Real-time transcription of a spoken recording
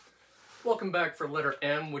Welcome back for letter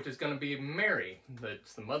M, which is going to be Mary.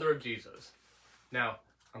 That's the mother of Jesus. Now,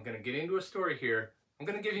 I'm going to get into a story here. I'm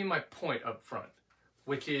going to give you my point up front,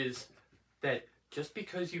 which is that just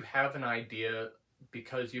because you have an idea,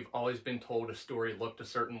 because you've always been told a story looked a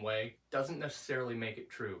certain way, doesn't necessarily make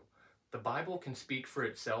it true. The Bible can speak for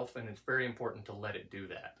itself, and it's very important to let it do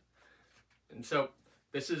that. And so,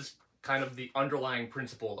 this is kind of the underlying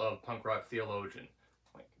principle of punk rock theologian.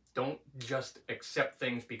 Don't just accept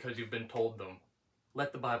things because you've been told them.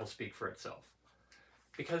 Let the Bible speak for itself.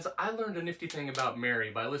 Because I learned a nifty thing about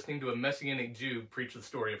Mary by listening to a Messianic Jew preach the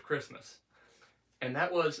story of Christmas. And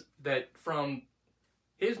that was that from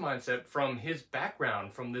his mindset, from his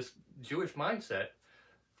background, from this Jewish mindset,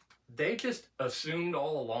 they just assumed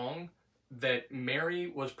all along that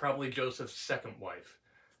Mary was probably Joseph's second wife.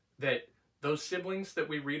 That those siblings that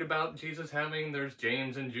we read about Jesus having, there's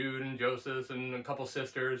James and Jude and Joseph and a couple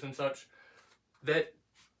sisters and such, that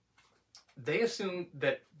they assumed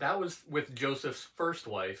that that was with Joseph's first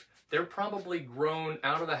wife. They're probably grown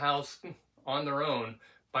out of the house on their own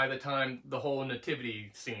by the time the whole nativity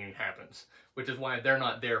scene happens, which is why they're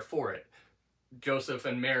not there for it. Joseph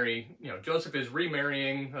and Mary, Joseph is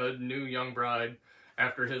remarrying a new young bride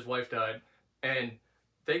after his wife died, and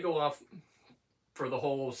they go off for the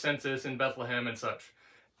whole census in Bethlehem and such.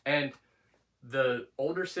 And the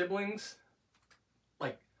older siblings,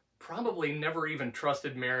 probably never even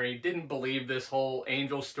trusted Mary, didn't believe this whole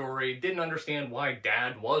angel story, didn't understand why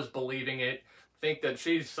Dad was believing it, think that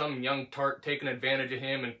she's some young tart taking advantage of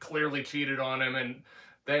him and clearly cheated on him, and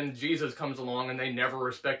then Jesus comes along and they never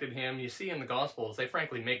respected him. You see in the Gospels, they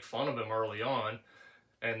frankly make fun of him early on,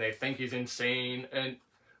 and they think he's insane, and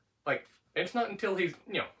it's not until he's,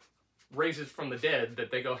 raises from the dead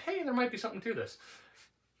that they go, hey, there might be something to this.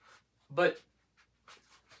 But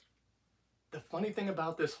the funny thing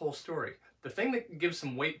about this whole story, the thing that gives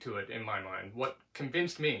some weight to it in my mind, what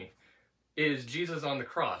convinced me, is Jesus on the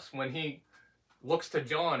cross. When he looks to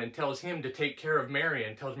John and tells him to take care of Mary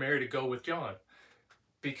and tells Mary to go with John.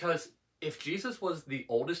 Because if Jesus was the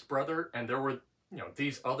oldest brother and there were,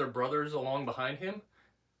 these other brothers along behind him,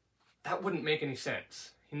 that wouldn't make any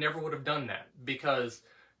sense. He never would have done that, because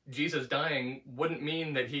Jesus dying wouldn't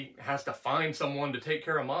mean that he has to find someone to take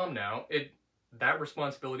care of Mom now. That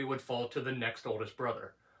responsibility would fall to the next oldest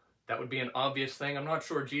brother. That would be an obvious thing. I'm not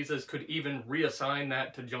sure Jesus could even reassign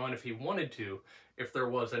that to John if he wanted to, if there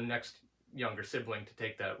was a next younger sibling to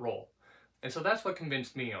take that role. And so that's what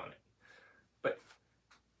convinced me on it. But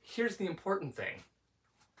here's the important thing.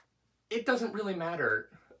 It doesn't really matter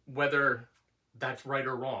whether that's right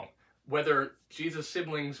or wrong, whether Jesus'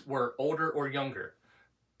 siblings were older or younger,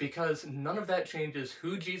 because none of that changes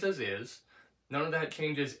who Jesus is. None of that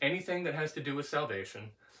changes anything that has to do with salvation.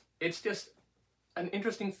 It's just an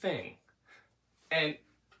interesting thing. And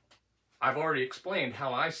I've already explained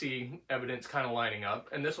how I see evidence kind of lining up,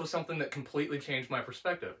 and this was something that completely changed my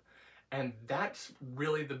perspective. And that's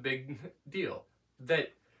really the big deal.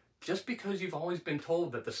 That just because you've always been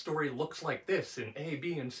told that the story looks like this in A,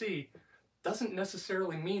 B, and C, doesn't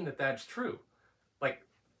necessarily mean that that's true.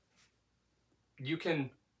 You can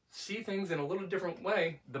see things in a little different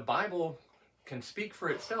way. The Bible can speak for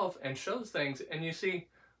itself and shows things, and you see,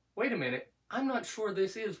 wait a minute, I'm not sure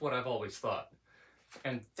this is what I've always thought.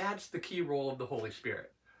 And that's the key role of the Holy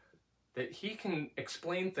Spirit. That he can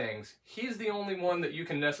explain things. He's the only one that you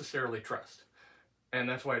can necessarily trust. And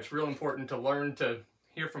that's why it's real important to learn to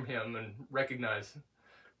hear from him and recognize.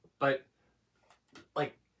 But,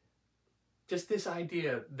 just this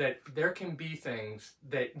idea that there can be things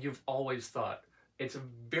that you've always thought. It's a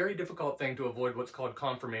very difficult thing to avoid what's called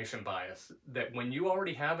confirmation bias. That when you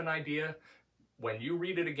already have an idea, when you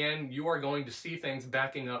read it again, you are going to see things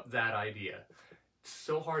backing up that idea. It's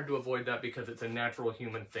so hard to avoid that because it's a natural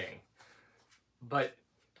human thing. But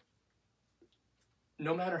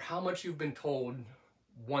no matter how much you've been told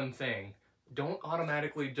one thing, don't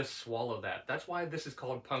automatically just swallow that. That's why this is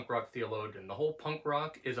called punk rock theologian. The whole punk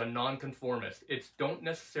rock is a nonconformist. It's don't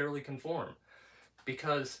necessarily conform.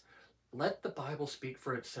 Because let the Bible speak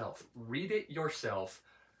for itself. Read it yourself.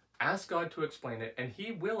 Ask God to explain it, and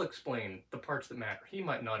he will explain the parts that matter. He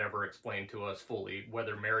might not ever explain to us fully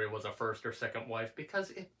whether Mary was a first or second wife, because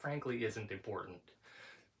it frankly isn't important.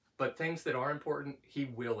 But things that are important, he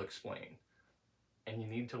will explain. And you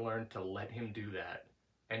need to learn to let him do that,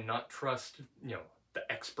 and not trust,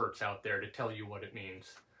 the experts out there to tell you what it means.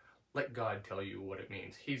 Let God tell you what it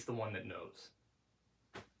means. He's the one that knows.